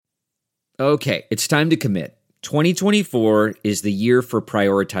Okay, it's time to commit. 2024 is the year for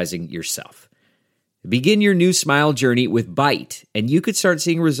prioritizing yourself. Begin your new smile journey with Byte, and you could start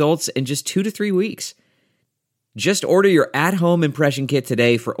seeing results in just 2 to 3 weeks. Just order your at-home impression kit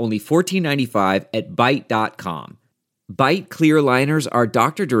today for only $14.95 at Byte.com. Byte clear liners are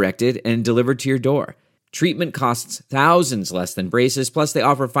doctor-directed and delivered to your door. Treatment costs thousands less than braces, plus they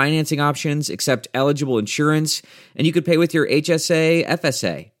offer financing options, accept eligible insurance, and you could pay with your HSA,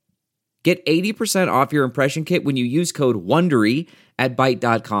 FSA. Get 80% off your impression kit when you use code WONDERY at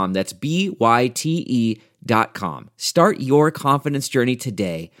Byte.com. That's BYTE.com. Start your confidence journey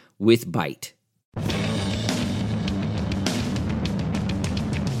today with Byte. Go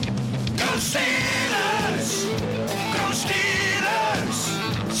Steelers! Go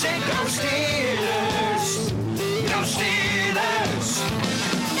Steelers! Say go Steelers! Go Steelers!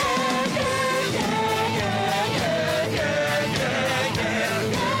 Yeah, yeah, yeah, yeah, yeah, yeah, yeah.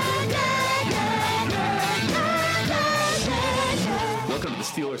 Welcome to the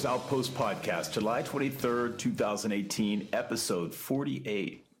Steelers Outpost Podcast, July 23rd, 2018, episode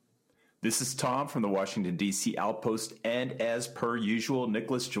 48. This is Tom from the Washington, D.C. Outpost, and as per usual,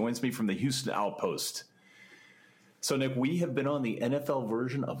 Nicholas joins me from the Houston Outpost. So, Nick, we have been on the NFL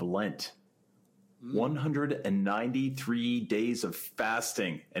version of Lent. 193 days of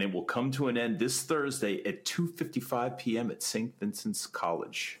fasting, and it will come to an end this Thursday at 2:55 p.m. at St. Vincent's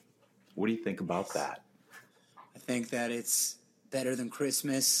College. What do you think about that? I think that it's better than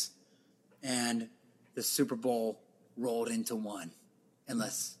Christmas and the Super Bowl rolled into one,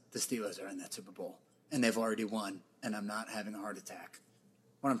 unless the Steelers are in that Super Bowl, and they've already won, and I'm not having a heart attack.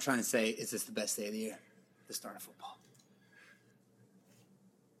 What I'm trying to say is this the best day of the year, the start of football.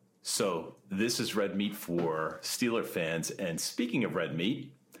 So this is red meat for Steeler fans. And speaking of red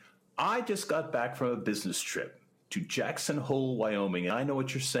meat, I just got back from a business trip to Jackson Hole, Wyoming. And I know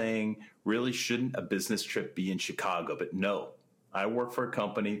what you're saying. Really, shouldn't a business trip be in Chicago? But no, I work for a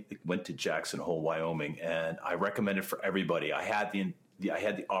company that went to Jackson Hole, Wyoming, and I recommend it for everybody. I had the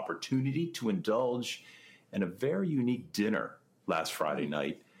opportunity to indulge in a very unique dinner last Friday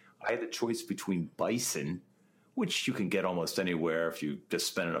night. I had the choice between bison, which you can get almost anywhere if you just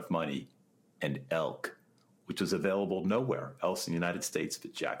spend enough money, and elk, which was available nowhere else in the United States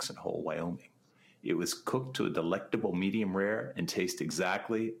but Jackson Hole, Wyoming. It was cooked to a delectable medium rare and tastes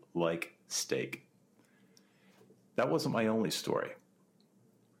exactly like steak. That wasn't my only story.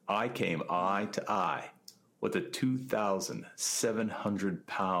 I came eye to eye with a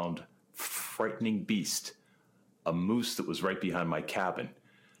 2,700-pound frightening beast, a moose that was right behind my cabin.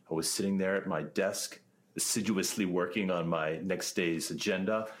 I was sitting there at my desk, assiduously working on my next day's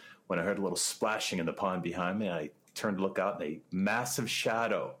agenda, when I heard a little splashing in the pond behind me. I turned to look out, and a massive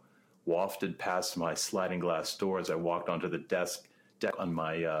shadow wafted past my sliding glass door as I walked onto the deck on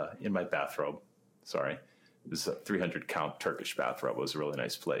my in my bathrobe. Sorry. It was a 300-count Turkish bathrobe. It was a really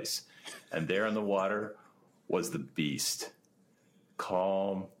nice place. And there in the water was the beast,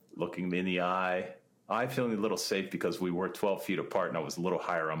 calm, looking me in the eye. I feeling a little safe because we were 12 feet apart and I was a little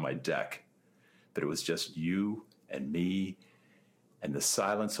higher on my deck. But it was just you and me and the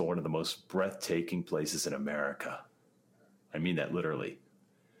silence of one of the most breathtaking places in America. I mean that literally.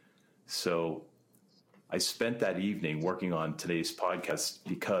 So I spent that evening working on today's podcast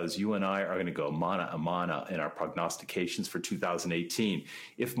because you and I are going to go mano a mano in our prognostications for 2018.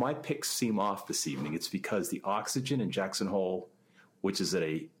 If my picks seem off this evening, it's because the oxygen in Jackson Hole, which is at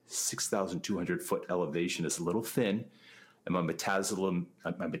a 6,200-foot elevation, is a little thin, and my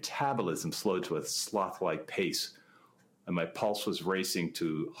metabolism slowed to a sloth-like pace, and my pulse was racing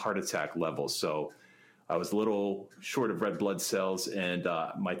to heart attack levels. So I was a little short of red blood cells, and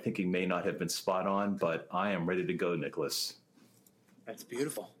my thinking may not have been spot on, but I am ready to go, Nicholas. That's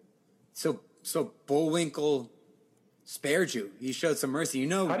beautiful. So Bullwinkle spared you. He showed some mercy. You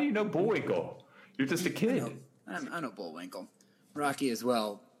know. How do you know Bullwinkle? You're just a kid. I know Bullwinkle. Rocky as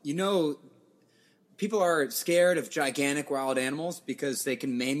well. You know, people are scared of gigantic wild animals because they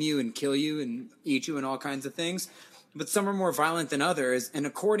can maim you and kill you and eat you and all kinds of things. But some are more violent than others. And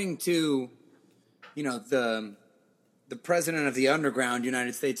according to the president of the underground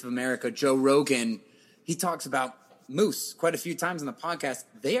United States of America, Joe Rogan, he talks about moose quite a few times in the podcast.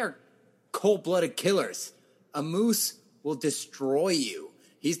 They are cold-blooded killers. A moose will destroy you.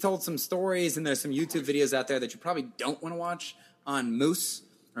 He's told some stories, and there's some YouTube videos out there that you probably don't want to watch on moose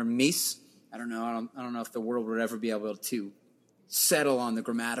or meese. I don't know if the world would ever be able to settle on the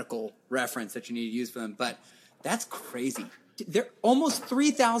grammatical reference that you need to use for them, but that's crazy. They're almost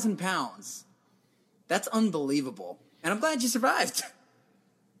 3,000 pounds. That's unbelievable. And I'm glad you survived.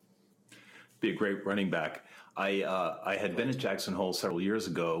 Be a great running back. I had been at Jackson Hole several years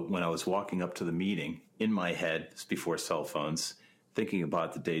ago when I was walking up to the meeting in my head, this is before cell phones, thinking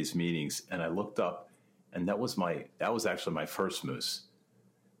about the day's meetings, and I looked up, and that was actually my first moose.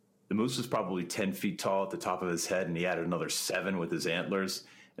 The moose was probably 10 feet tall at the top of his head, and he had another 7 with his antlers.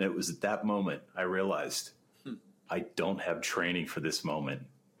 And it was at that moment I realized I don't have training for this moment.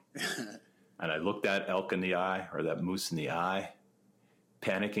 And I looked that elk in the eye, or that moose in the eye,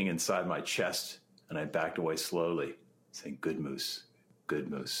 panicking inside my chest, and I backed away slowly, saying, "Good moose, good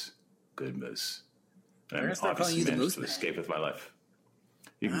moose, good moose." And I obviously managed to escape with my life.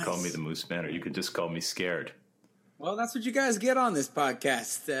 You can call me the Moose Man, or you can just call me scared. Well, that's what you guys get on this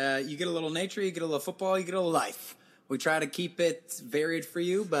podcast. You get a little nature, you get a little football, you get a little life. We try to keep it varied for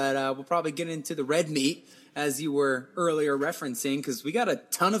you, but we'll probably get into the red meat, as you were earlier referencing, because we got a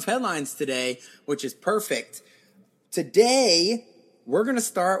ton of headlines today, which is perfect. Today, we're going to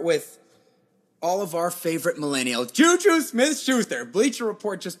start with all of our favorite millennials. Juju Smith-Schuster. Bleacher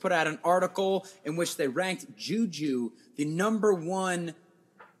Report just put out an article in which they ranked Juju the #1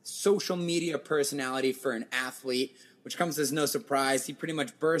 social media personality for an athlete, which comes as no surprise. He pretty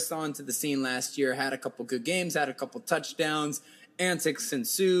much burst onto the scene last year, had a couple good games, had a couple touchdowns, antics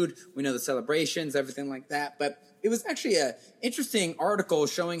ensued. We know the celebrations, everything like that. But it was actually an interesting article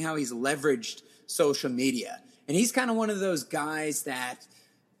showing how he's leveraged social media. And he's kind of one of those guys that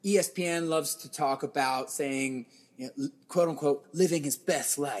ESPN loves to talk about, saying, quote unquote, living his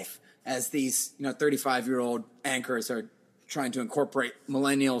best life, as these 35-year-old anchors are trying to incorporate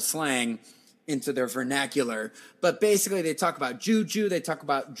millennial slang into their vernacular. But basically, they talk about Juju. They talk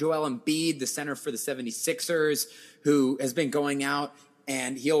about Joel Embiid, the center for the 76ers, who has been going out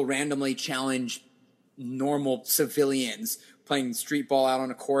and he'll randomly challenge normal civilians playing street ball out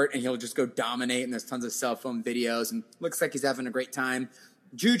on a court, and he'll just go dominate, and there's tons of cell phone videos, and looks like he's having a great time.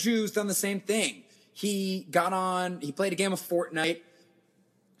 Juju's done the same thing. He played a game of Fortnite,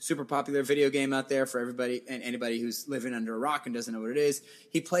 super popular video game out there for everybody and anybody who's living under a rock and doesn't know what it is.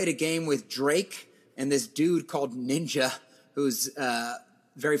 He played a game with Drake and this dude called Ninja, who's a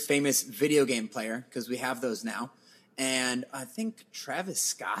very famous video game player, because we have those now. And I think Travis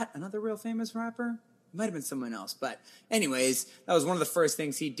Scott, another real famous rapper. It might have been someone else. But anyways, that was one of the first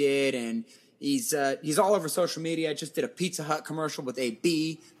things he did, and he's all over social media. I just did a Pizza Hut commercial with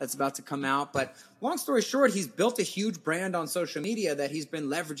AB that's about to come out. But long story short, he's built a huge brand on social media that he's been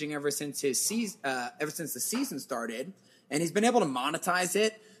leveraging ever since the season started, and he's been able to monetize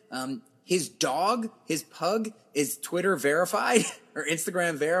it. His dog, his pug, is Twitter verified or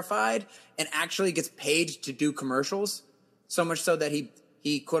Instagram verified, and actually gets paid to do commercials. So much so that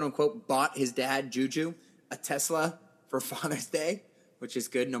he quote unquote bought his dad Juju a Tesla for Father's Day, which is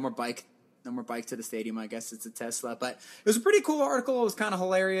good. No more bike to the stadium. I guess it's a Tesla, but it was a pretty cool article. It was kind of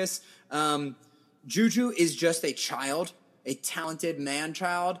hilarious. Juju is just a child, a talented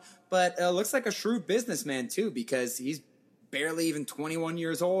man-child, but looks like a shrewd businessman too, because he's barely even 21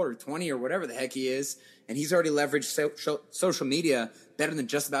 years old or 20 or whatever the heck he is, and he's already leveraged social media better than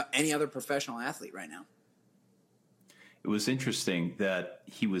just about any other professional athlete right now. It was interesting that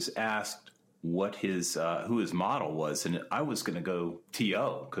he was asked what who his model was, and I was going to go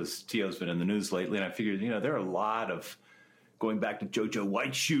T.O. because T.O.'s been in the news lately, and I figured, there are a lot of, going back to JoJo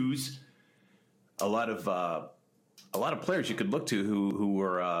White Shoes, a lot of players you could look to who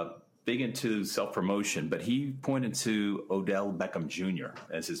were big into self-promotion, but he pointed to Odell Beckham Jr.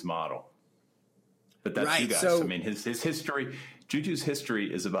 as his model. But that's right, you guys. So, his history, Juju's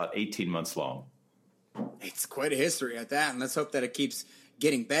history is about 18 months long. It's quite a history at that, and let's hope that it keeps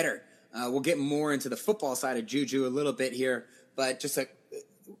getting better. We'll get more into the football side of Juju a little bit here, but just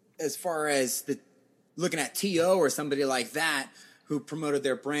as far as looking at T.O. or somebody like that who promoted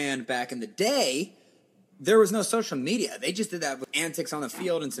their brand back in the day, there was no social media. They just did that with antics on the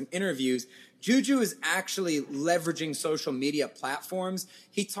field and some interviews. Juju is actually leveraging social media platforms.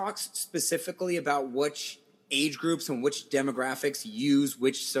 He talks specifically about which age groups and which demographics use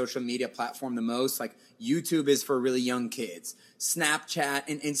which social media platform the most. Like YouTube is for really young kids. Snapchat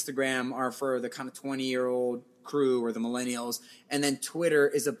and Instagram are for the kind of 20-year-old crew or the millennials. And then Twitter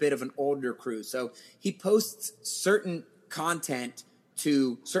is a bit of an older crew. So he posts certain content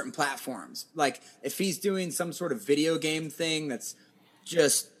to certain platforms. Like if he's doing some sort of video game thing that's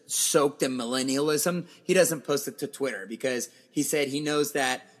just soaked in millennialism, he doesn't post it to Twitter because he said he knows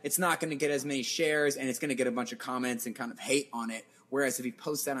that it's not going to get as many shares and it's going to get a bunch of comments and kind of hate on it. Whereas if he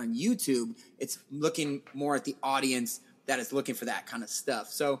posts that on YouTube, it's looking more at the audience that is looking for that kind of stuff.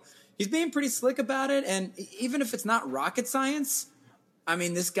 So he's being pretty slick about it. And even if it's not rocket science, I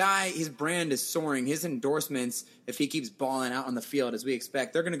mean, this guy, his brand is soaring. His endorsements, if he keeps balling out on the field as we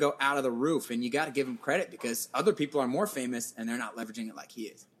expect, they're going to go out of the roof. And you got to give him credit because other people are more famous and they're not leveraging it like he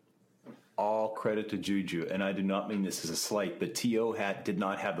is. All credit to Juju, and I do not mean this as a slight, but T.O. did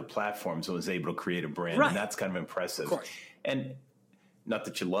not have the platform, so was able to create a brand, Right. and that's kind of impressive. Of course. And not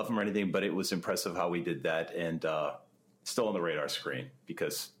that you love him or anything, but it was impressive how he did that, and still on the radar screen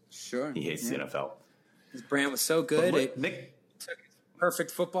because Sure. he hates the NFL. His brand was so good, But it Nick, took his perfect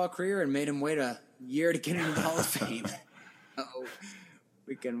football career and made him wait a year to get into the Hall of Fame. Uh-oh.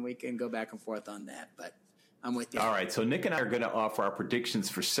 We can go back and forth on that, but I'm with you. all right, so Nick and I are going to offer our predictions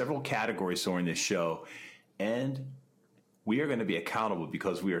for several categories during this show, and we are going to be accountable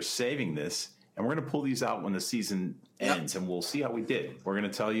because we are saving this, and we're going to pull these out when the season ends, and we'll see how we did. We're going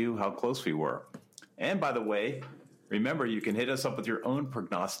to tell you how close we were. And by the way, remember, you can hit us up with your own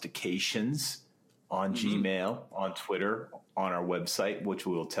prognostications on Gmail, on Twitter, on our website, which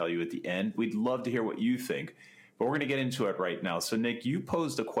we will tell you at the end. We'd love to hear what you think, but we're going to get into it right now. So, Nick, you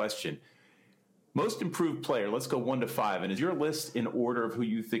posed a question. Most improved player, let's go 1 to 5. And is your list in order of who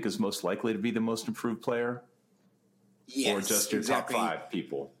you think is most likely to be the most improved player? Yes, Or just your exactly. top 5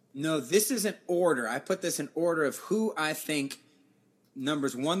 people? No, this is an order. I put this in order of who I think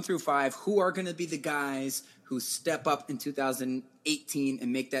numbers 1 through 5, who are going to be the guys who step up in 2018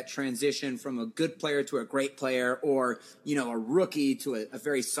 and make that transition from a good player to a great player, or, you know, a rookie to a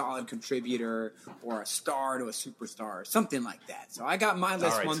very solid contributor, or a star to a superstar, something like that. So I got my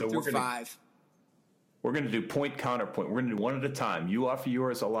list right, 1 so through we're gonna- 5. We're going to do point, counterpoint. We're going to do one at a time. You offer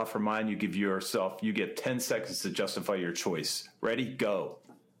yours, I'll offer mine. You give yourself, you get 10 seconds to justify your choice. Ready? Go.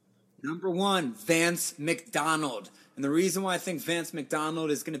 Number 1, Vance McDonald. And the reason why I think Vance McDonald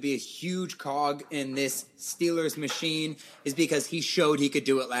is going to be a huge cog in this Steelers machine is because he showed he could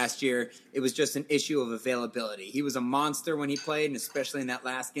do it last year. It was just an issue of availability. He was a monster when he played, and especially in that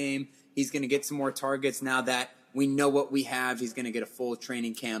last game. He's going to get some more targets now that we know what we have. He's going to get a full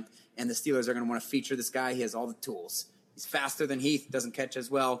training camp, and the Steelers are going to want to feature this guy. He has all the tools. He's faster than Heath, doesn't catch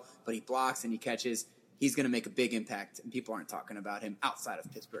as well, but he blocks and he catches. He's going to make a big impact, and people aren't talking about him outside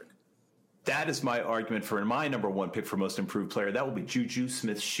of Pittsburgh. That is my argument for my number 1 pick for most improved player. That will be Juju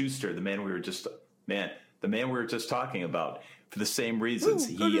Smith-Schuster, the man we were just talking about. For the same reasons,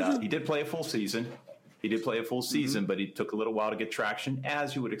 he did play a full season. But he took a little while to get traction,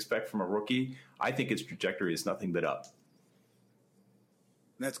 as you would expect from a rookie. I think his trajectory is nothing but up.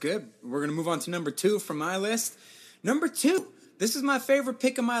 That's good. We're going to move on to number 2 from my list. Number 2, this is my favorite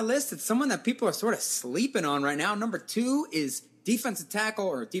pick of my list. It's someone that people are sort of sleeping on right now. Number 2 is defensive tackle,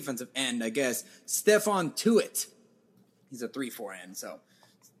 or defensive end, I guess, Stephon Tuitt. He's a 3-4 end, so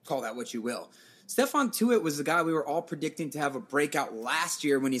call that what you will. Stephon Tuitt was the guy we were all predicting to have a breakout last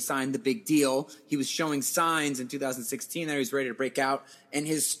year when he signed the big deal. He was showing signs in 2016 that he was ready to break out. And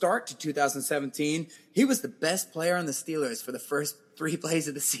his start to 2017, he was the best player on the Steelers for the first 3 plays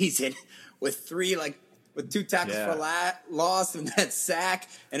of the season with 2 tackles for loss and that sack.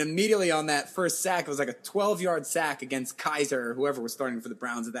 And immediately on that first sack, it was like a 12-yard sack against Kaiser, or whoever was starting for the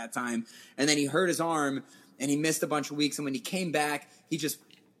Browns at that time. And then he hurt his arm, and he missed a bunch of weeks. And when he came back,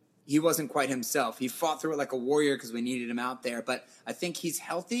 he wasn't quite himself. He fought through it like a warrior because we needed him out there. But I think he's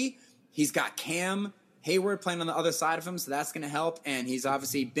healthy. He's got Cam Hayward playing on the other side of him, so that's going to help. And he's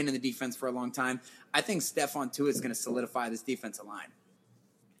obviously been in the defense for a long time. I think Stephon Tuitt is going to solidify this defensive line.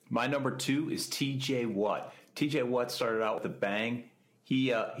 My number 2 is T.J. Watt. T.J. Watt started out with a bang.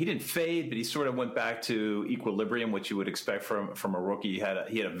 He didn't fade, but he sort of went back to equilibrium, which you would expect from a rookie. He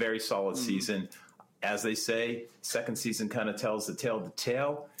had a very solid season. As they say, second season kind of tells the tale of the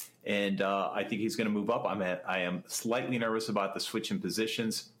tale. And I think he's going to move up. I am slightly nervous about the switch in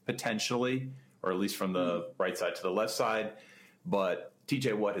positions, potentially, or at least from the right side to the left side. But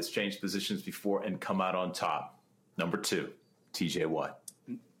T.J. Watt has changed positions before and come out on top. Number 2, T.J. Watt.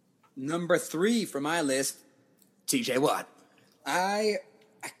 Number 3 for my list, T.J. Watt. I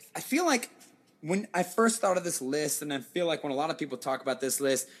feel like when I first thought of this list, and I feel like when a lot of people talk about this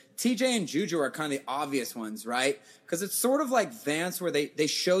list, TJ and Juju are kind of the obvious ones, right? Because it's sort of like Vance, where they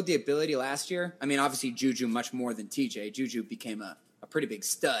showed the ability last year. I mean, obviously Juju much more than TJ. Juju became a pretty big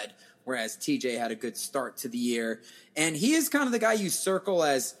stud, whereas TJ had a good start to the year. And he is kind of the guy you circle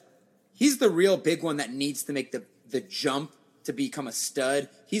as he's the real big one that needs to make the jump to become a stud.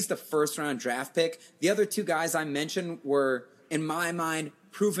 He's the first-round draft pick. The other 2 guys I mentioned were, in my mind,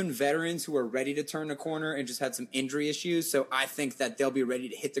 proven veterans who are ready to turn a corner and just had some injury issues. So I think that they'll be ready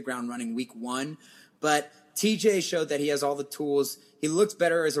to hit the ground running week 1. But TJ showed that he has all the tools. He looks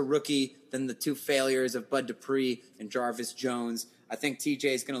better as a rookie than the 2 failures of Bud Dupree and Jarvis Jones. I think TJ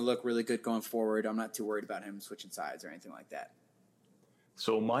is going to look really good going forward. I'm not too worried about him switching sides or anything like that.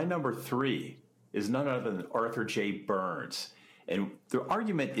 So my number 3 is none other than Arthur J. Burns. And the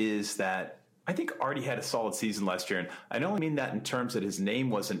argument is that I think Artie had a solid season last year. And I don't mean that in terms that his name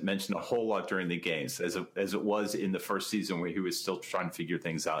wasn't mentioned a whole lot during the games as it was in the first season where he was still trying to figure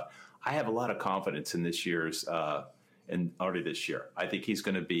things out. I have a lot of confidence in this year's in Artie this year. I think he's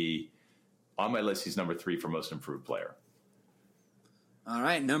going to be on my list. He's number 3 for most improved player. All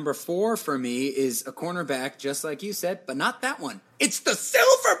right, number 4 for me is a cornerback, just like you said, but not that one. It's the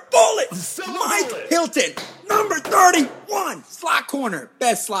Silver Bullet, Mike Hilton, number 31, slot corner,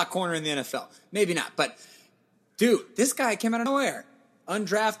 best slot corner in the NFL. Maybe not, but dude, this guy came out of nowhere.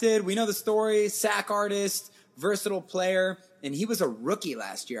 Undrafted, we know the story, sack artist, versatile player, and he was a rookie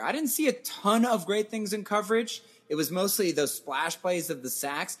last year. I didn't see a ton of great things in coverage. It was mostly those splash plays of the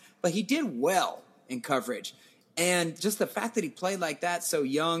sacks, but he did well in coverage. And just the fact that he played like that so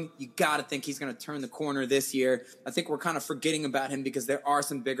young, you got to think he's going to turn the corner this year. I think we're kind of forgetting about him because there are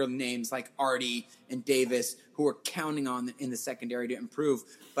some bigger names like Artie and Davis who are counting on in the secondary to improve.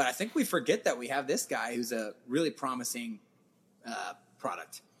 But I think we forget that we have this guy who's a really promising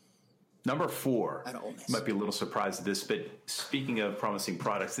product. Number 4, At Ole Miss. might be a little surprised at this, but speaking of promising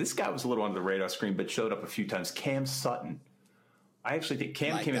products, this guy was a little under the radar screen, but showed up a few times. Cam Sutton. I actually think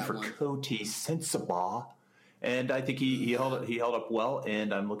Cam came in for Coty Sensabaugh. And I think he held up well,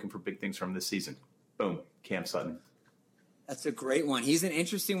 and I'm looking for big things from him this season. Boom, Cam Sutton. That's a great one. He's an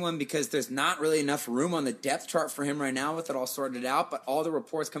interesting one because there's not really enough room on the depth chart for him right now with it all sorted out. But all the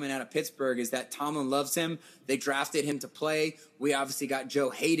reports coming out of Pittsburgh is that Tomlin loves him. They drafted him to play. We obviously got Joe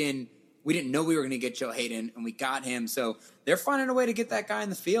Hayden. We didn't know we were going to get Joe Hayden, and we got him. So they're finding a way to get that guy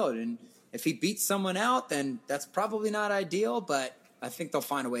in the field. And if he beats someone out, then that's probably not ideal, but I think they'll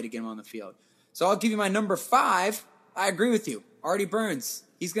find a way to get him on the field. So I'll give you my number 5. I agree with you. Artie Burns.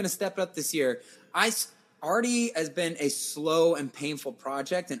 He's going to step up this year. Artie has been a slow and painful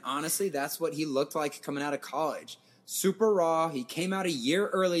project, and honestly, that's what he looked like coming out of college. Super raw. He came out a year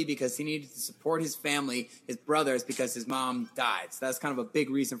early because he needed to support his family, his brothers, because his mom died. So that's kind of a big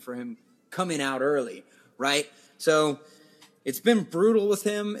reason for him coming out early, right? So it's been brutal with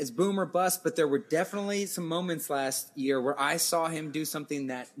him. It's boom or bust, but there were definitely some moments last year where I saw him do something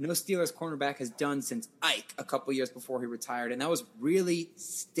that no Steelers cornerback has done since Ike a couple years before he retired, and that was really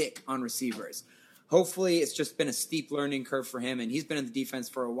stick on receivers. Hopefully, it's just been a steep learning curve for him, and he's been in the defense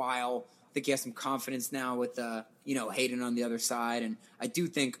for a while. I think he has some confidence now with Hayden on the other side, and I do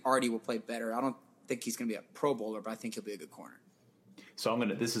think Artie will play better. I don't think he's going to be a Pro Bowler, but I think he'll be a good corner. So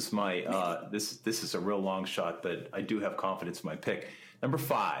this is my this is a real long shot, but I do have confidence in my pick. Number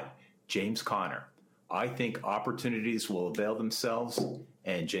 5, James Conner. I think opportunities will avail themselves,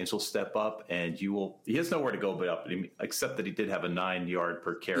 and James will step up, and he has nowhere to go but up, except that he did have a 9-yard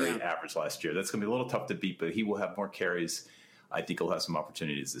per carry average last year. That's going to be a little tough to beat, but he will have more carries. I think he'll have some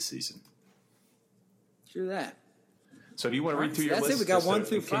opportunities this season. True that. So do you want to read through your list? That's it. We got 1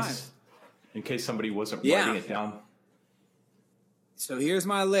 through 5. In case somebody wasn't writing it down. So here's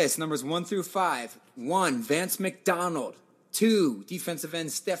my list. Numbers 1 through 5. 1, Vance McDonald. 2, defensive end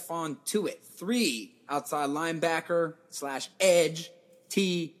Stephon Tuitt. 3, outside linebacker / edge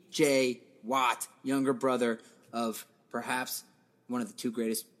T.J. Watt, younger brother of perhaps one of the 2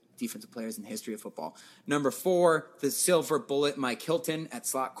 greatest defensive players in the history of football. Number 4, the Silver Bullet Mike Hilton at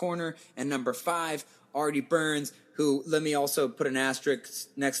slot corner. And number 5, Artie Burns, who, let me also put an asterisk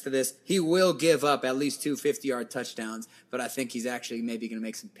next to this, he will give up at least 2 50-yard touchdowns, but I think he's actually maybe going to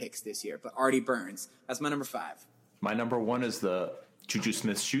make some picks this year. But Artie Burns, that's my number 5. My number 1 is the Juju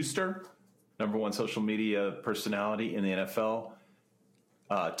Smith-Schuster, number 1 social media personality in the NFL.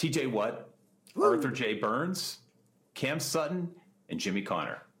 T.J. Watt, Arthur J. Burns, Cam Sutton, and Jimmy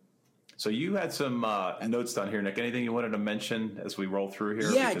Conner. So you had some notes down here, Nick. Anything you wanted to mention as we roll through here?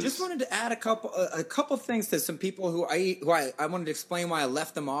 Yeah, I just wanted to add a couple things to some people who I wanted to explain why I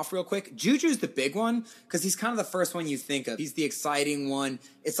left them off real quick. Juju's the big one because he's kind of the first one you think of. He's the exciting one.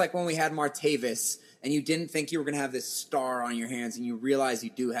 It's like when we had Martavis and you didn't think you were going to have this star on your hands and you realize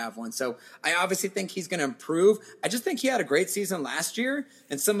you do have one. So I obviously think he's going to improve. I just think he had a great season last year,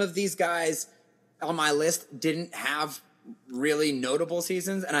 and some of these guys on my list didn't have really notable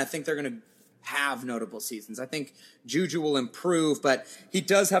seasons, and I think they're going to have notable seasons. I think Juju will improve, but he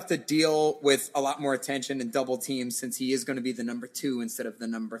does have to deal with a lot more attention and double teams since he is going to be the number 2 instead of the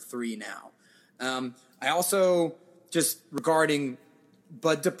number 3 now. I also, just regarding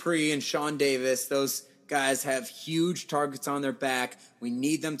Bud Dupree and Sean Davis, those guys have huge targets on their back. We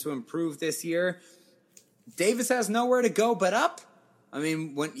need them to improve this year. Davis has nowhere to go but up. I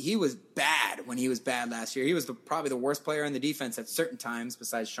mean, when he was bad last year, he was probably the worst player in the defense at certain times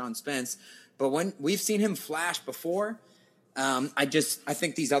besides Sean Spence. But when we've seen him flash before, I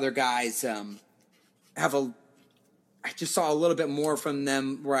think these other guys I just saw a little bit more from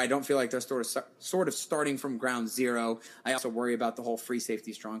them where I don't feel like they're sort of starting from ground zero. I also worry about the whole free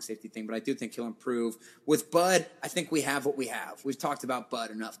safety, strong safety thing, but I do think he'll improve. With Bud, I think we have what we have. We've talked about Bud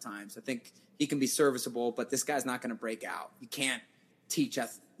enough times. I think he can be serviceable, but this guy's not going to break out. You can't teach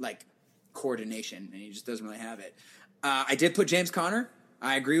us like coordination, and he just doesn't really have it. I did put James Conner.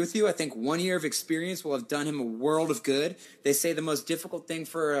 I agree with you. I think 1 year of experience will have done him a world of good. They say the most difficult thing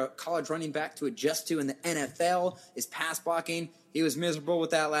for a college running back to adjust to in the NFL is pass blocking. He was miserable with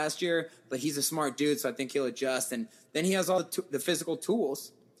that last year, but he's a smart dude, so I think he'll adjust. And then he has all the physical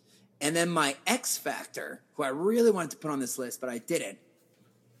tools. And then my X factor, who I really wanted to put on this list, but I didn't,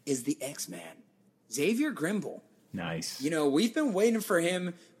 is the X-Man, Xavier Grimble. Nice. You know, we've been waiting for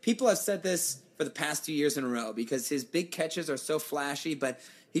him. People have said this for the past 2 years in a row because his big catches are so flashy, but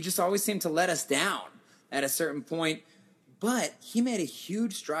he just always seemed to let us down at a certain point. But he made a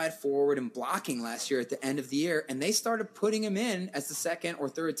huge stride forward in blocking last year at the end of the year, and they started putting him in as the second or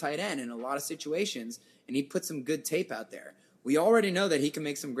third tight end in a lot of situations, and he put some good tape out there. We already know that he can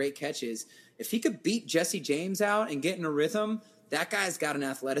make some great catches. If he could beat Jesse James out and get in a rhythm, that guy's got an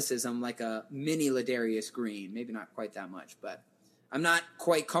athleticism like a mini Ladarius Green. Maybe not quite that much, but I'm not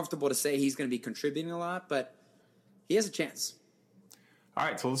quite comfortable to say he's going to be contributing a lot, but he has a chance. All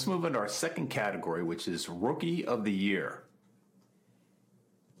right, so let's move into our second category, which is Rookie of the Year.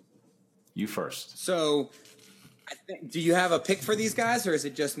 You first. So, do you have a pick for these guys, or is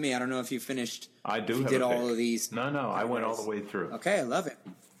it just me? I don't know if you finished. I do. If you have did a all pick. of these. No, I went all the way through. Okay, I love it.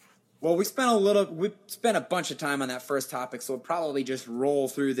 Well, we spent a bunch of time on that first topic, so we'll probably just roll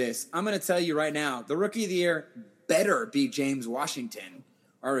through this. I'm going to tell you right now, the Rookie of the Year better be James Washington,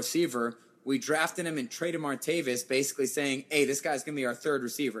 our receiver. We drafted him and traded Martavis, basically saying, hey, this guy's going to be our third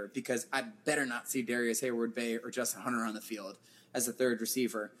receiver because I better not see Darius Hayward-Bay or Justin Hunter on the field as a third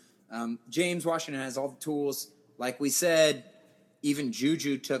receiver. James Washington has all the tools. Like we said, even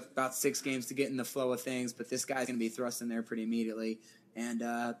Juju took about 6 games to get in the flow of things, but this guy's going to be thrust in there pretty immediately. And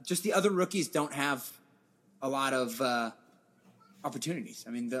just the other rookies don't have a lot of opportunities.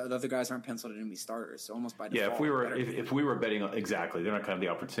 I mean, the other guys aren't penciled in to be starters, so almost by default. Yeah, if we were betting on, exactly, they're not going to have the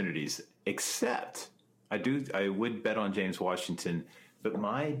opportunities. Except I would bet on James Washington, but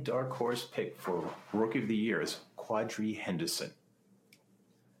my dark horse pick for Rookie of the Year is Quadri Henderson.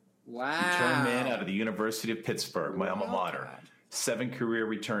 Wow. Return man out of the University of Pittsburgh, my alma mater. 7 career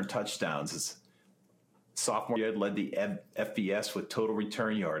return touchdowns. His sophomore year led the FBS with total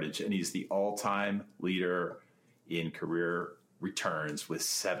return yardage, and he's the all-time leader in career returns with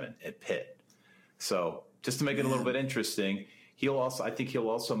 7 at Pitt. So just to make it a little bit interesting, I think he'll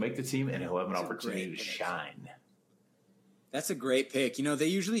also make the team, and he'll have an opportunity to shine. That's a great pick. You know, they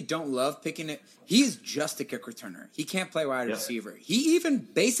usually don't love picking it. He's just a kick returner. He can't play wide receiver. He even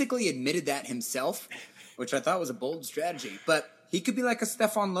basically admitted that himself, which I thought was a bold strategy. But he could be like a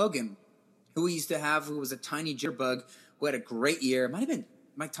Stephon Logan, who we used to have, who was a tiny jitterbug, who had a great year. It might have been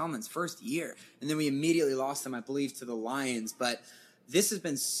Mike Tomlin's first year. And then we immediately lost him, I believe, to the Lions. But this has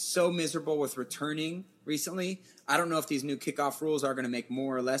been so miserable with returning recently. I don't know if these new kickoff rules are going to make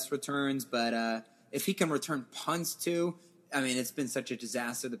more or less returns, but if he can return punts too, I mean, it's been such a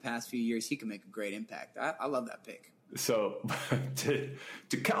disaster the past few years. He can make a great impact. I love that pick. So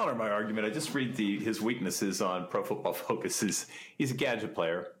to counter my argument, I just read his weaknesses on Pro Football Focus. He's a gadget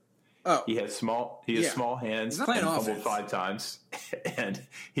player. Oh, He has small hands and fumbled 5 times, and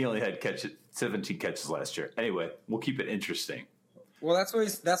he only had 17 catches last year. Anyway, we'll keep it interesting. Well,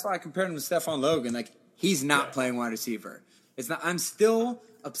 that's why I compared him to Stephon Logan. Like, he's not playing wide receiver. It's not. I'm still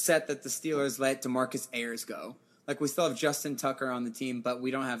upset that the Steelers let DeMarcus Ayers go. Like, we still have Justin Tucker on the team, but we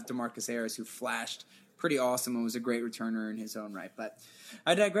don't have DeMarcus Ayers, who flashed pretty awesome and was a great returner in his own right. But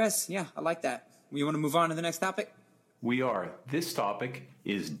I digress. Yeah, I like that. You want to move on to the next topic? We are. This topic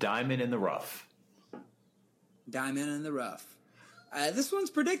is Diamond in the Rough. Diamond in the rough. This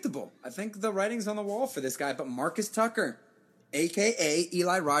one's predictable. I think the writing's on the wall for this guy, but Marcus Tucker, a.k.a.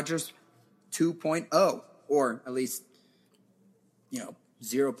 Eli Rogers 2.0, or at least,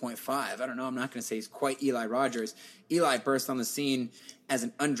 0.5. I don't know. I'm not going to say he's quite Eli Rogers. Eli burst on the scene as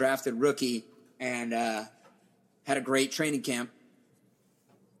an undrafted rookie and had a great training camp.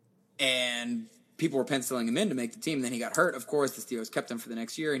 And people were penciling him in to make the team. Then he got hurt. Of course, the Steelers kept him for the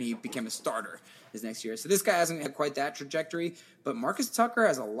next year, and he became a starter his next year. So this guy hasn't had quite that trajectory. But Marcus Tucker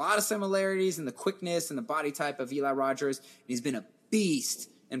has a lot of similarities in the quickness and the body type of Eli Rogers. And he's been a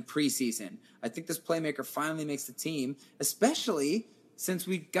beast in preseason. I think this playmaker finally makes the team, especially since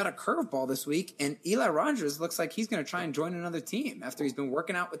we got a curveball this week, and Eli Rogers looks like he's going to try and join another team after he's been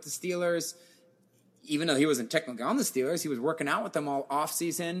working out with the Steelers. even though he wasn't technically on the Steelers, he was working out with them all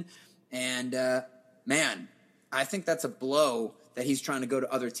offseason. And, man, I think that's a blow that he's trying to go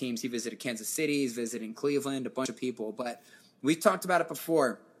to other teams. He visited Kansas City, he's visiting Cleveland, a bunch of people. But we've talked about it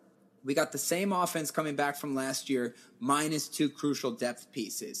before. We got the same offense coming back from last year, minus 2 crucial depth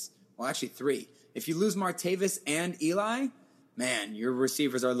pieces. Well, actually 3. If you lose Martavis and Eli, man, your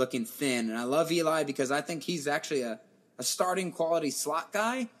receivers are looking thin. And I love Eli because I think he's actually a starting quality slot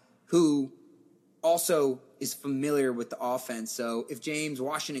guy who also is familiar with the offense. So if James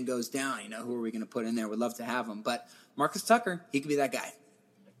Washington goes down, who are we going to put in there? Would love to have him. But Marcus Tucker, he could be that guy.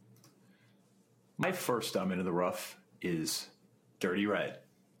 My first diamond in the rough is Dirty Red.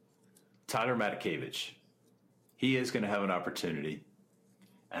 Tyler Matakevich. He is going to have an opportunity,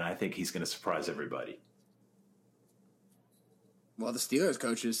 and I think he's going to surprise everybody. Well, the Steelers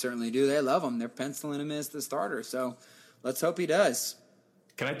coaches certainly do. They love him. They're penciling him as the starter. So let's hope he does.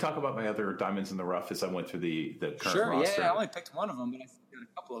 Can I talk about my other diamonds in the rough as I went through the current Sure, roster? yeah, I only picked one of them, but I got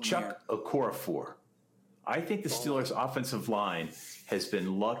a couple of them here. Chuck Okorafor. I think the Steelers' offensive line has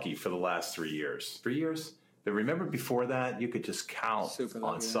been lucky for the last 3 years. 3 years? But remember before that, you could just count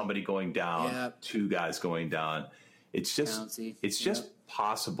on somebody going down, 2 guys going down. It's just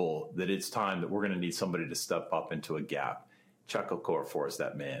possible that it's time that we're going to need somebody to step up into a gap. Chuck Okorafor is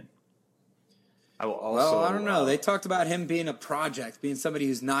that man. I don't know. They talked about him being a project, being somebody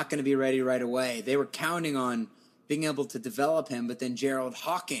who's not going to be ready right away. They were counting on being able to develop him, but then Gerald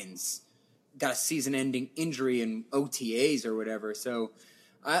Hawkins got a season-ending injury in OTAs or whatever. So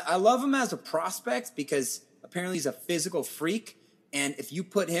I love him as a prospect because apparently he's a physical freak, and if you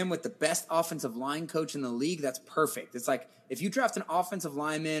put him with the best offensive line coach in the league, that's perfect. It's like if you draft an offensive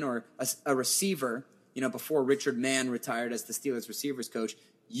lineman or a receiver, before Richard Mann retired as the Steelers receivers coach,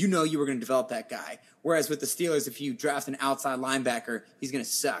 you were going to develop that guy. Whereas with the Steelers, if you draft an outside linebacker, he's going to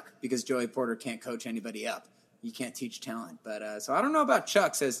suck because Joey Porter can't coach anybody up. You can't teach talent. But so I don't know about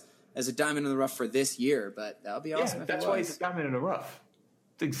Chuck's as a diamond in the rough for this year, but that would be awesome. Yeah, that's why he's a diamond in the rough.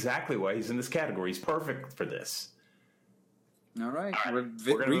 That's exactly why he's in this category. He's perfect for this. All right. We're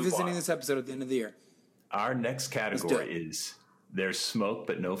revisiting this episode at the end of the year. Our next category is There's Smoke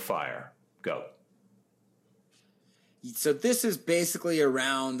But No Fire. Go. So this is basically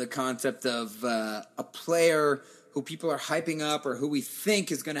around the concept of a player who people are hyping up or who we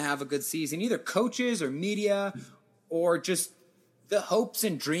think is going to have a good season, either coaches or media or just the hopes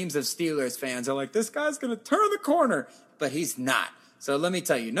and dreams of Steelers fans are like, this guy's going to turn the corner, but he's not. So let me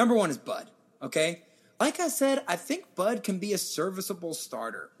tell you, number 1 is Bud, okay? Like I said, I think Bud can be a serviceable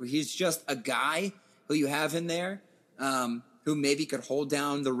starter. He's just a guy who you have in there who maybe could hold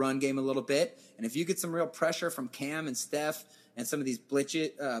down the run game a little bit. And if you get some real pressure from Cam and Steph and some of these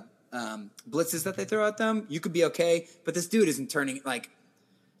blitzes that they throw at them, you could be okay. But this dude isn't turning,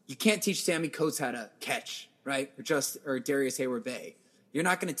 you can't teach Sammy Coates how to catch, right? Or Darius Hayward-Bay. You're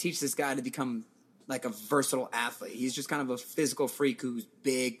not going to teach this guy to become like a versatile athlete. He's just kind of a physical freak who's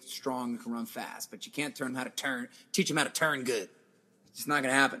big, strong, and can run fast. But you can't teach him how to turn good. It's just not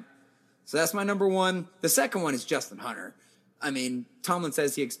going to happen. So that's my number 1. The second one is Justin Hunter. I mean, Tomlin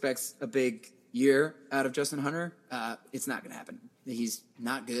says he expects a big year out of Justin Hunter. It's not going to happen. He's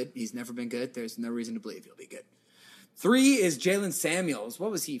not good. He's never been good. There's no reason to believe he'll be good. 3 is Jalen Samuels.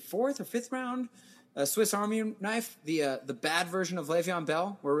 What was he, 4th or 5th round? Swiss Army knife, the bad version of Le'Veon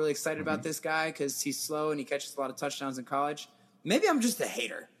Bell. We're really excited about this guy because he's slow and he catches a lot of touchdowns in college. Maybe I'm just a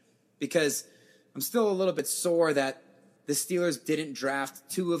hater because I'm still a little bit sore that the Steelers didn't draft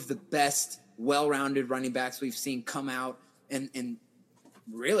 2 of the best well-rounded running backs we've seen come out in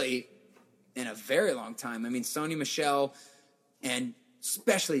really in a very long time. I mean, Sony Michel and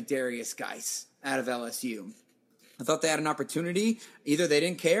especially Darius Geis out of LSU. I thought they had an opportunity. Either they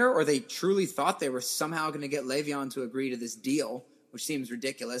didn't care or they truly thought they were somehow going to get Le'Veon to agree to this deal, which seems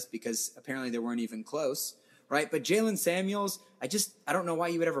ridiculous because apparently they weren't even close, right? But Jalen Samuels, I don't know why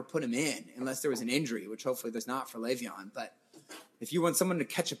you would ever put him in unless there was an injury, which hopefully there's not for Le'Veon. But if you want someone to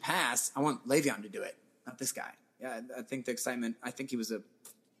catch a pass, I want Le'Veon to do it, not this guy. Yeah, I think the excitement, I think he was a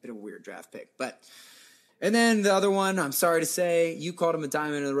bit of a weird draft pick. And then the other one, I'm sorry to say, you called him a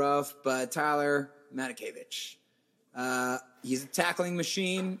diamond in the rough, but Tyler Matakevich. He's a tackling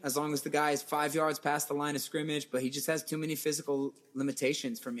machine as long as the guy is 5 yards past the line of scrimmage, but he just has too many physical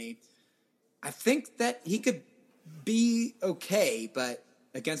limitations for me. I think that he could be okay, but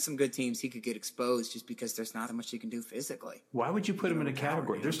against some good teams, he could get exposed just because there's not that much he can do physically. Why would you put him in a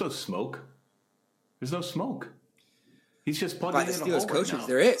category? There's no smoke. There's no smoke. He's just plugging in the Steelers coaches. Right now.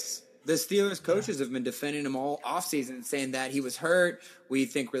 There is. The Steelers coaches have been defending him all offseason, saying that he was hurt. We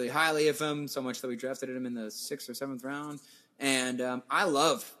think really highly of him, so much that we drafted him in the 6th or 7th round. And I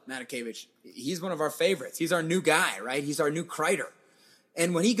love Matakevich. He's one of our favorites. He's our new guy, right? He's our new Kreider.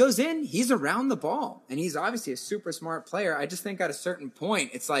 And when he goes in, he's around the ball. And he's obviously a super smart player. I just think at a certain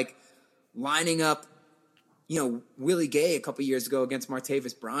point, it's like lining up, Willie Gay a couple years ago against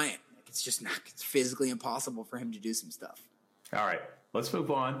Martavis Bryant. It's just not, it's physically impossible for him to do some stuff. All right, let's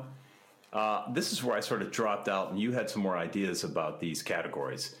move on. This is where I sort of dropped out, and you had some more ideas about these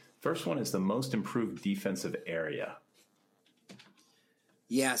categories. First one is the most improved defensive area.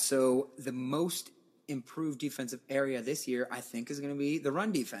 Yeah, so the most improved defensive area this year, I think, is going to be the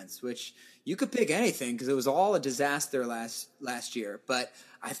run defense, which you could pick anything because it was all a disaster last year. But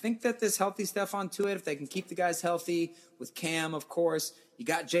I think that this healthy Stephon Tuitt, if they can keep the guys healthy, with Cam, of course, you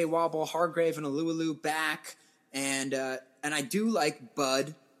got Jay Wobble, Hargrave, and Alualu back, and I do like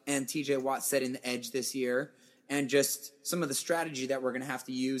Bud and T.J. Watt setting the edge this year, and just some of the strategy that we're going to have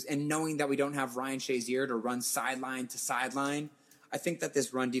to use, and knowing that we don't have Ryan Shazier to run sideline to sideline, I think that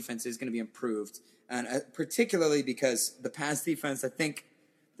this run defense is going to be improved. And particularly because the pass defense, I think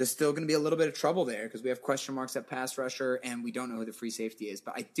there's still going to be a little bit of trouble there because we have question marks at pass rusher and we don't know who the free safety is.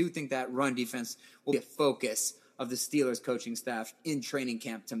 But I do think that run defense will be a focus of the Steelers coaching staff in training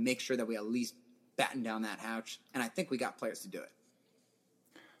camp to make sure that we at least batten down that hatch. And I think we got players to do it.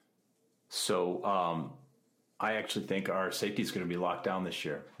 So I actually think our safety is going to be locked down this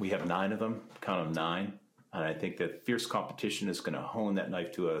year. We have 9 of them, count them 9. And I think that fierce competition is going to hone that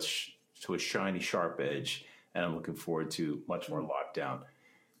knife to a shiny, sharp edge. And I'm looking forward to much more lockdown.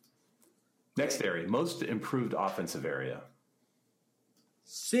 Next area, most improved offensive area.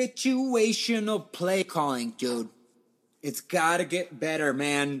 Situational play calling, dude. It's got to get better,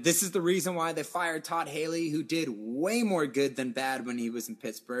 man. This is the reason why they fired Todd Haley, who did way more good than bad when he was in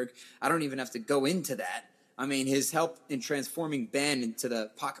Pittsburgh. I don't even have to go into that. I mean, his help in transforming Ben into the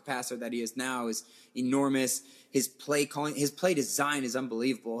pocket passer that he is now is enormous. His play calling, his play design is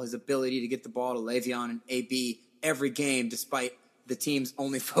unbelievable. His ability to get the ball to Le'Veon and AB every game, despite the teams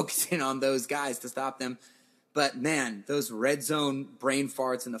only focusing on those guys to stop them. But man, those red zone brain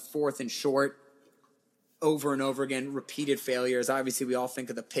farts in the 4th and short, over and over again, repeated failures. Obviously, we all think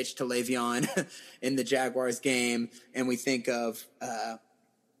of the pitch to Le'Veon in the Jaguars game, and we think of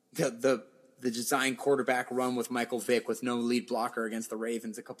the design quarterback run with Michael Vick with no lead blocker against the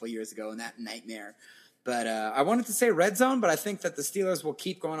Ravens a couple of years ago, and that nightmare. But I wanted to say red zone, but I think that the Steelers will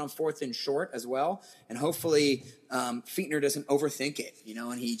keep going on 4th and short as well, and hopefully Fichtner doesn't overthink it,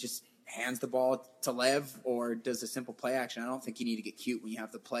 and he just hands the ball to Lev or does a simple play action. I don't think you need to get cute when you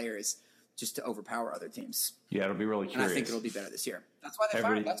have the players just to overpower other teams. Yeah, it'll be really curious. And I think it'll be better this year. That's why they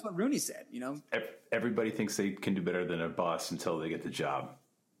fired. That's what Rooney said, Everybody thinks they can do better than their boss until they get the job.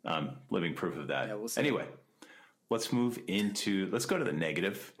 Living proof of that. Yeah, we'll see. Anyway, let's go to the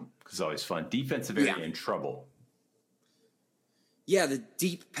negative, because it's always fun. Defensive area in trouble. Yeah, the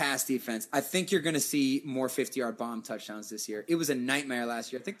deep pass defense. I think you're going to see more 50-yard bomb touchdowns this year. It was a nightmare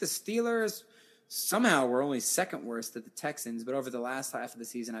last year. I think the Steelers somehow were only second worst at the Texans, but over the last half of the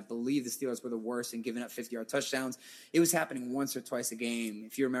season, I believe the Steelers were the worst in giving up 50-yard touchdowns. It was happening once or twice a game.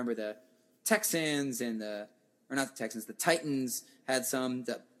 If you remember the Texans and the Titans had some.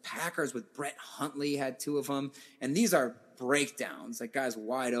 The Packers with Brett Huntley had 2 of them. And these are breakdowns, like guys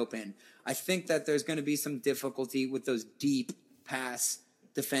wide open. I think that there's going to be some difficulty with those deep pass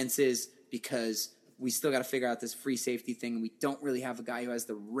defenses because we still got to figure out this free safety thing. And we don't really have a guy who has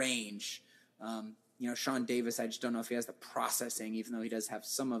the range. Sean Davis, I just don't know if he has the processing, even though he does have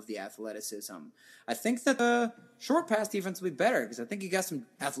some of the athleticism. I think that the short pass defense will be better because I think you got some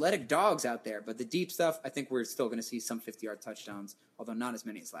athletic dogs out there. But the deep stuff, I think we're still going to see some 50-yard touchdowns, although not as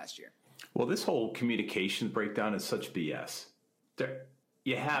many as last year. Well, this whole communications breakdown is such BS.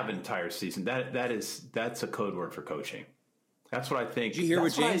 You have an entire season. That's a code word for coaching. That's what I think. Did you hear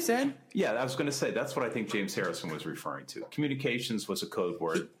what James said? Yeah, I was going to say that's what I think James Harrison was referring to. Communications was a code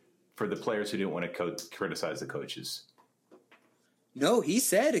word for the players who didn't want to criticize the coaches. No, he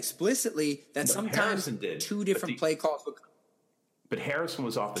said explicitly that sometimes two different play calls would. But Harrison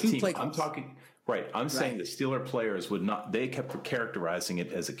was off the team. I'm talking right. I'm saying the Steeler players would not. They kept characterizing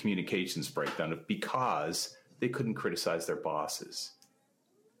it as a communications breakdown because they couldn't criticize their bosses.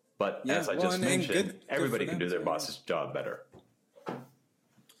 But as I just mentioned, everybody can do their boss's job better.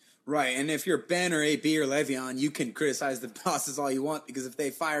 Right, and if you're Ben or AB or Le'Veon, you can criticize the bosses all you want because if they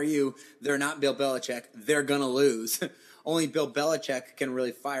fire you, they're not Bill Belichick. They're going to lose. Only Bill Belichick can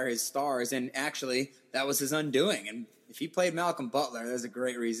really fire his stars, and actually, that was his undoing. And if he played Malcolm Butler, there's a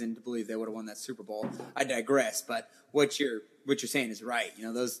great reason to believe they would have won that Super Bowl. I digress, but what you're saying is right.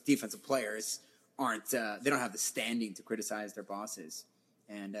 Those defensive players aren't they don't have the standing to criticize their bosses,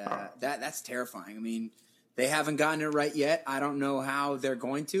 and that's terrifying. I mean, They haven't gotten it right yet. I don't know how they're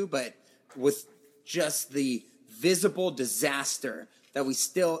going to, but with just the visible disaster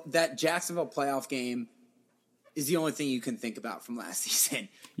that Jacksonville playoff game is the only thing you can think about from last season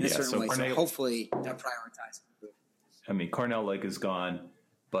in a certain way. So hopefully that prioritizes. I mean, Cornell Lake is gone,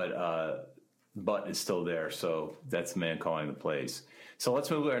 but Butt is still there. So that's the man calling the plays. So let's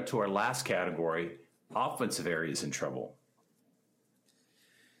move on to our last category, offensive areas in trouble.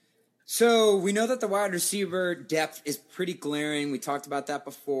 So we know that the wide receiver depth is pretty glaring. We talked about that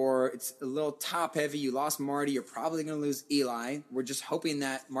before. It's a little top heavy. You lost Marty. You're probably going to lose Eli. We're just hoping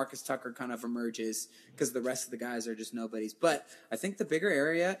that Marcus Tucker kind of emerges because the rest of the guys are just nobodies. But I think the bigger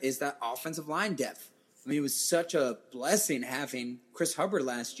area is that offensive line depth. I mean, it was such a blessing having Chris Hubbard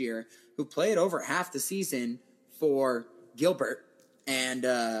last year, who played over half the season for Gilbert and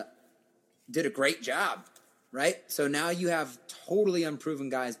did a great job. Right? So now you have totally unproven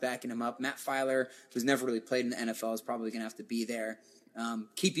guys backing him up. Matt Filer, who's never really played in the NFL, is probably going to have to be there.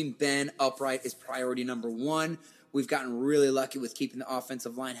 Keeping Ben upright is priority number one. We've gotten really lucky with keeping the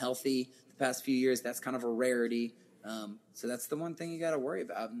offensive line healthy the past few years. That's kind of a rarity. So that's the one thing you got to worry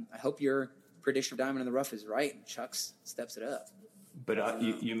about. And I hope your prediction of Diamond in the Rough is right and Chucks steps it up. But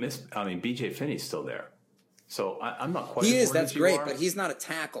you missed, I mean, B.J. Finney's still there. So I'm not quite. He is, that's great, but he's not a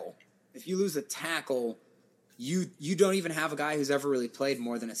tackle. If you lose a tackle, you don't even have a guy who's ever really played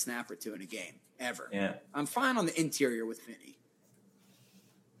more than a snap or two in a game, ever. Yeah. I'm fine on the interior with Finney.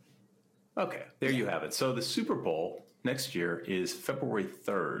 Okay, there you have it. So the Super Bowl next year is February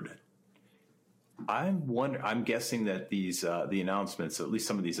 3rd. I'm guessing that these the announcements, at least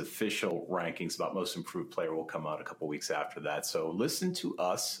some of these official rankings about most improved player, will come out a couple weeks after that. So listen to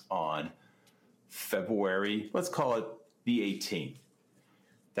us on February, let's call it the 18th.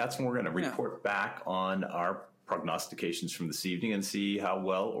 That's when we're going to report back on our prognostications from this evening and see how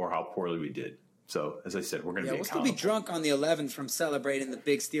well or how poorly we did. So, as I said, we're going to be we'll still be drunk on the 11th from celebrating the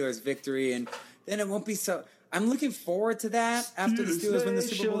big Steelers victory, and then it won't be so. I'm looking forward to that after the Steelers win the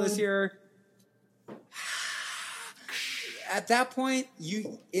Super Bowl this year. At that point,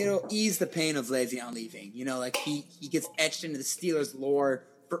 it'll ease the pain of Le'Veon leaving. You know, like he gets etched into the Steelers lore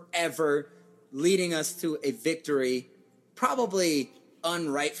forever, leading us to a victory, probably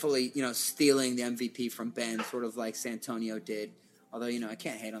unrightfully, stealing the MVP from Ben, sort of like Santonio did. Although, I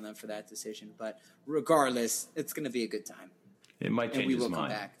can't hate on them for that decision. But regardless, it's going to be a good time. It might change his mind. And we will come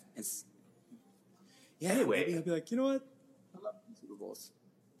back. Anyway, maybe he'll be like, you know what? I love Super Bowls.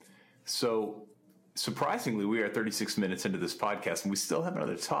 So, surprisingly, we are 36 minutes into this podcast, and we still have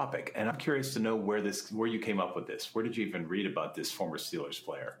another topic. And I'm curious to know where you came up with this. Where did you even read about this former Steelers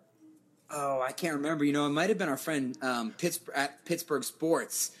player? Oh, I can't remember. It might have been our friend at Pittsburgh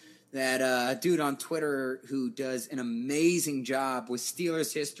Sports, that dude on Twitter who does an amazing job with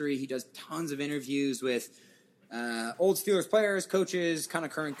Steelers history. He does tons of interviews with old Steelers players, coaches, kind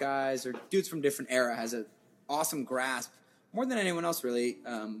of current guys, or dudes from different era. Has an awesome grasp, more than anyone else really,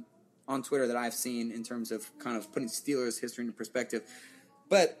 on Twitter that I've seen in terms of kind of putting Steelers history into perspective.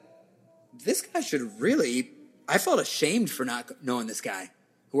 But this guy should really – I felt ashamed for not knowing this guy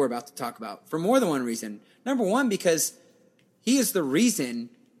who we're about to talk about, for more than one reason. Number one, because he is the reason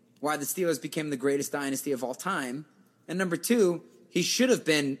why the Steelers became the greatest dynasty of all time. And number two, he should have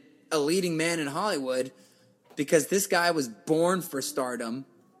been a leading man in Hollywood because this guy was born for stardom.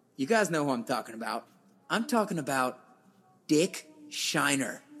 You guys know who I'm talking about. I'm talking about Dick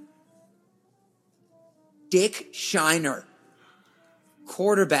Shiner. Dick Shiner,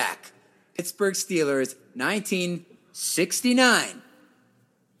 quarterback, Pittsburgh Steelers, 1969.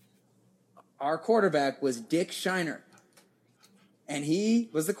 Our quarterback was Dick Shiner, and he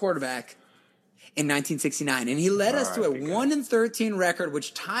was the quarterback in 1969, and he led us to a 1-13 record,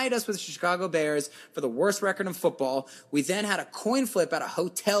 which tied us with the Chicago Bears for the worst record in football. We then had a coin flip at a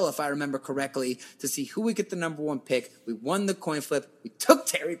hotel, if I remember correctly, to see who would get the number one pick. We won the coin flip. We took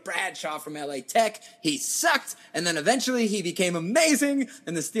Terry Bradshaw from LA Tech. He sucked, and then eventually he became amazing,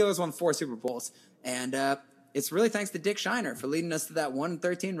 and the Steelers won 4 Super Bowls. And it's really thanks to Dick Shiner for leading us to that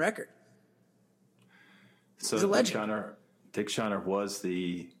 1-13 record. So Dick Shiner was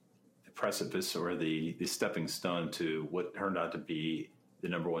the precipice or the stepping stone to what turned out to be the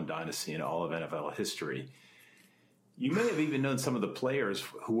number one dynasty in all of NFL history. You may have even known some of the players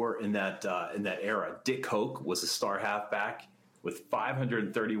who were in that era. Dick Hoke was a star halfback with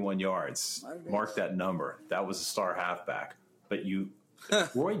 531 yards. Mark that number. That was a star halfback. But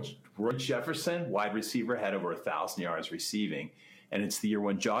Roy Jefferson, wide receiver, had over 1,000 yards receiving. And it's the year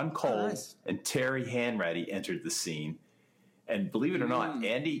when John Cole and Terry Hanratty entered the scene. And believe it or not,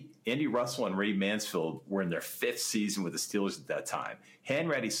 Andy Russell and Ray Mansfield were in their 5th season with the Steelers at that time.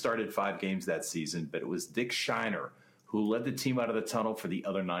 Hanratty started 5 games that season, but it was Dick Shiner who led the team out of the tunnel for the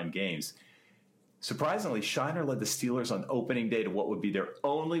other 9 games. Surprisingly, Shiner led the Steelers on opening day to what would be their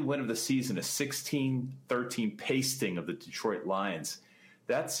only win of the season, a 16-13 pasting of the Detroit Lions.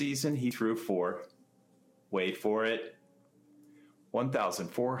 That season, he threw for, wait for it,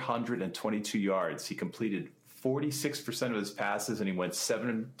 1,422 yards. He completed 46% of his passes, and he went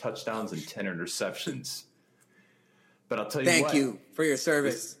 7 touchdowns and 10 interceptions. But I'll tell you what. Thank you for your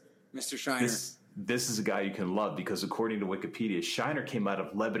service, Mr. Shiner. This is a guy you can love because according to Wikipedia, Shiner came out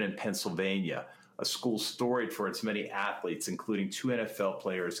of Lebanon, Pennsylvania, a school storied for its many athletes, including 2 NFL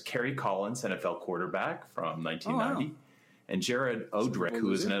players, Kerry Collins, NFL quarterback from 1990, and Jared Odrick, who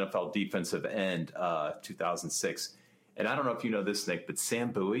was an NFL defensive end, 2006. And I don't know if you know this, Nick, but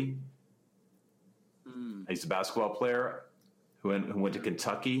Sam Bowie, he's a basketball player who went to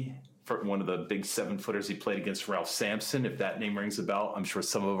Kentucky. For one of the big 7-footers he played against, Ralph Sampson. If that name rings a bell, I'm sure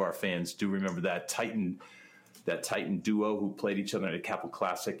some of our fans do remember that Titan duo who played each other at a Capital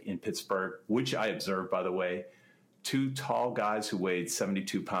Classic in Pittsburgh, which I observed, by the way. 2 tall guys who weighed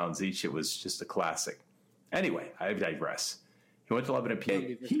 72 pounds each. It was just a classic. Anyway, I digress. He went to Lebanon, PA.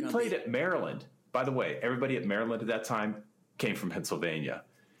 He played at Maryland. By the way, everybody at Maryland at that time came from Pennsylvania.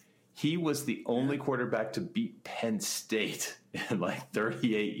 He was the only quarterback to beat Penn State in like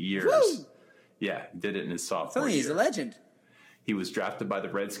 38 years. Woo! Yeah, he did it in his sophomore year. He's a legend. He was drafted by the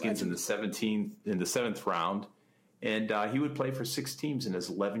Redskins in the 7th round, and he would play for 6 teams in his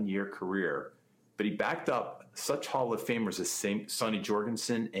 11-year career. But he backed up such Hall of Famers as Sonny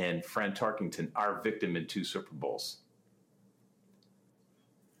Jorgensen and Fran Tarkington, our victim in 2 Super Bowls.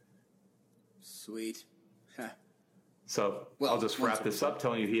 Sweet. So I'll just wrap this up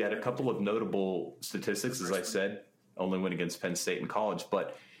telling you he had a couple of notable statistics, as I said, only win against Penn State in college.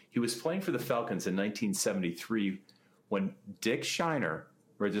 But he was playing for the Falcons in 1973 when Dick Shiner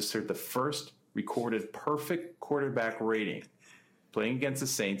registered the first recorded perfect quarterback rating. Playing against the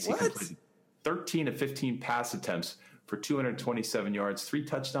Saints, he completed 13 of 15 pass attempts for 227 yards, 3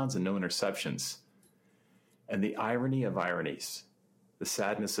 touchdowns, and no interceptions. And the irony of ironies, the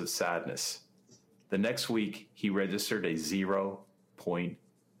sadness of sadness. The next week, he registered a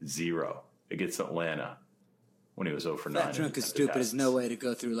 0.0 against Atlanta when he was 0 for 9. Fat, drunk, and stupid is no way to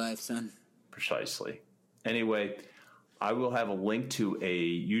go through life, son. Precisely. Anyway, I will have a link to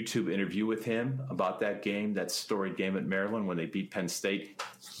a YouTube interview with him about that game, that storied game at Maryland when they beat Penn State.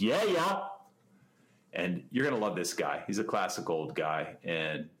 Yeah. And you're going to love this guy. He's a classic old guy,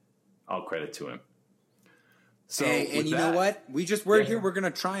 and I'll credit to him. So and you know what? We're here. We're going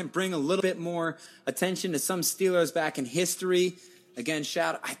to try and bring a little bit more attention to some Steelers back in history. Again,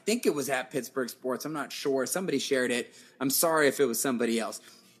 I think it was at Pittsburgh Sports. I'm not sure. Somebody shared it. I'm sorry if it was somebody else.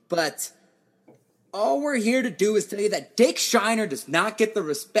 But all we're here to do is tell you that Dick Shiner does not get the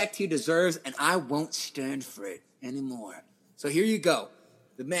respect he deserves, and I won't stand for it anymore. So here you go.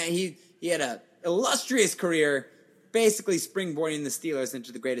 The man, he had an illustrious career, basically springboarding the Steelers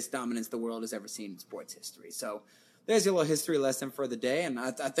into the greatest dominance the world has ever seen in sports history. So there's your little history lesson for the day, and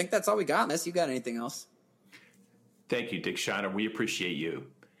I think that's all we got, unless you got anything else. Thank you, Dick Shiner. We appreciate you.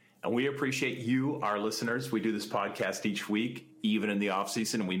 And we appreciate you, our listeners. We do this podcast each week, even in the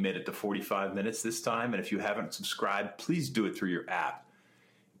offseason, and we made it to 45 minutes this time. And if you haven't subscribed, please do it through your app.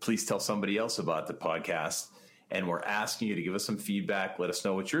 Please tell somebody else about the podcast. And we're asking you to give us some feedback. Let us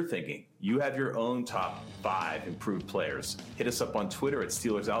know what you're thinking. You have your own top 5 improved players. Hit us up on Twitter at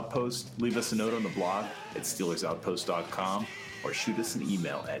Steelers Outpost. Leave us a note on the blog at SteelersOutpost.com or shoot us an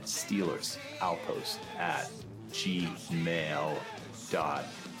email at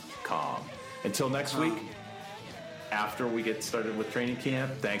SteelersOutpost@gmail.com. Until next week, after we get started with training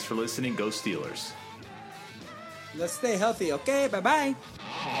camp, thanks for listening. Go Steelers. Let's stay healthy, okay? Bye-bye.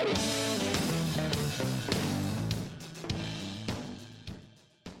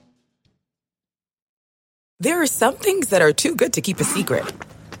 There are some things that are too good to keep a secret.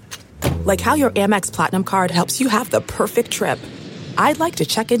 Like how your Amex Platinum card helps you have the perfect trip. I'd like to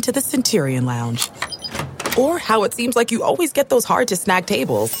check into the Centurion Lounge. Or how it seems like you always get those hard-to-snag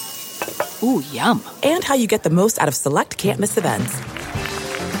tables. Ooh, yum. And how you get the most out of select can't-miss events.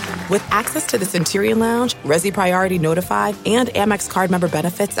 With access to the Centurion Lounge, Resi Priority Notified, and Amex card member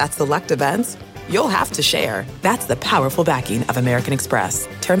benefits at select events, you'll have to share. That's the powerful backing of American Express.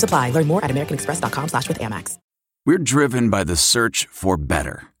 Terms apply. Learn more at americanexpress.com/withAmex. We're driven by the search for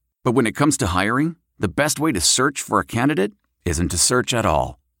better. But when it comes to hiring, the best way to search for a candidate isn't to search at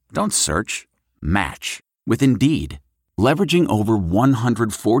all. Don't search. Match. With Indeed. Leveraging over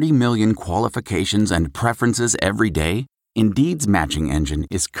 140 million qualifications and preferences every day, Indeed's matching engine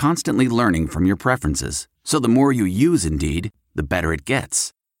is constantly learning from your preferences, so the more you use Indeed, the better it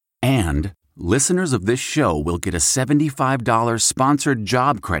gets. And listeners of this show will get a $75 sponsored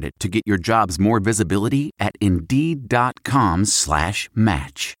job credit to get your jobs more visibility at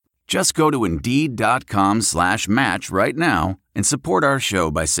Indeed.com/match. Just go to Indeed.com/match right now and support our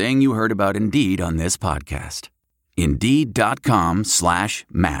show by saying you heard about Indeed on this podcast.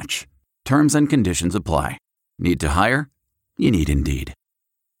 Indeed.com/match. Terms and conditions apply. Need to hire? You need Indeed.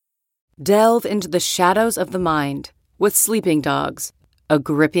 Delve into the shadows of the mind with Sleeping Dogs, a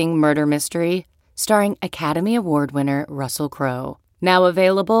gripping murder mystery starring Academy Award winner Russell Crowe. Now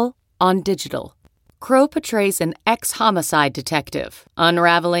available on digital. Crowe portrays an ex-homicide detective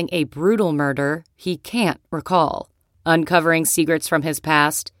unraveling a brutal murder he can't recall. Uncovering secrets from his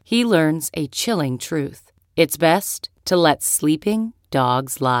past, he learns a chilling truth. It's best to let sleeping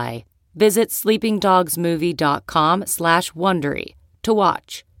dogs lie. Visit sleepingdogsmovie.com/Wondery to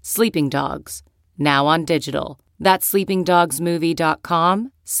watch Sleeping Dogs, now on digital. That's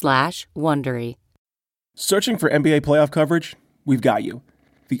sleepingdogsmovie.com/Wondery. Searching for NBA playoff coverage? We've got you.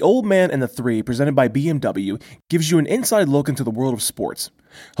 The Old Man and the Three, presented by BMW, gives you an inside look into the world of sports.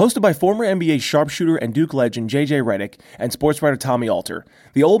 Hosted by former NBA sharpshooter and Duke legend J.J. Redick and sports writer Tommy Alter,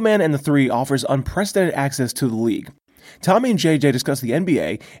 The Old Man and the Three offers unprecedented access to the league. Tommy and JJ discuss the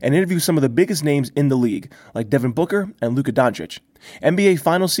NBA and interview some of the biggest names in the league, like Devin Booker and Luka Doncic. NBA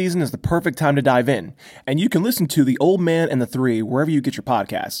final season is the perfect time to dive in, and you can listen to The Old Man and the Three wherever you get your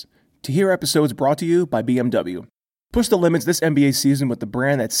podcasts. To hear episodes brought to you by BMW. Push the limits this NBA season with the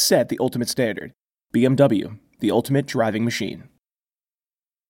brand that set the ultimate standard. BMW, the ultimate driving machine.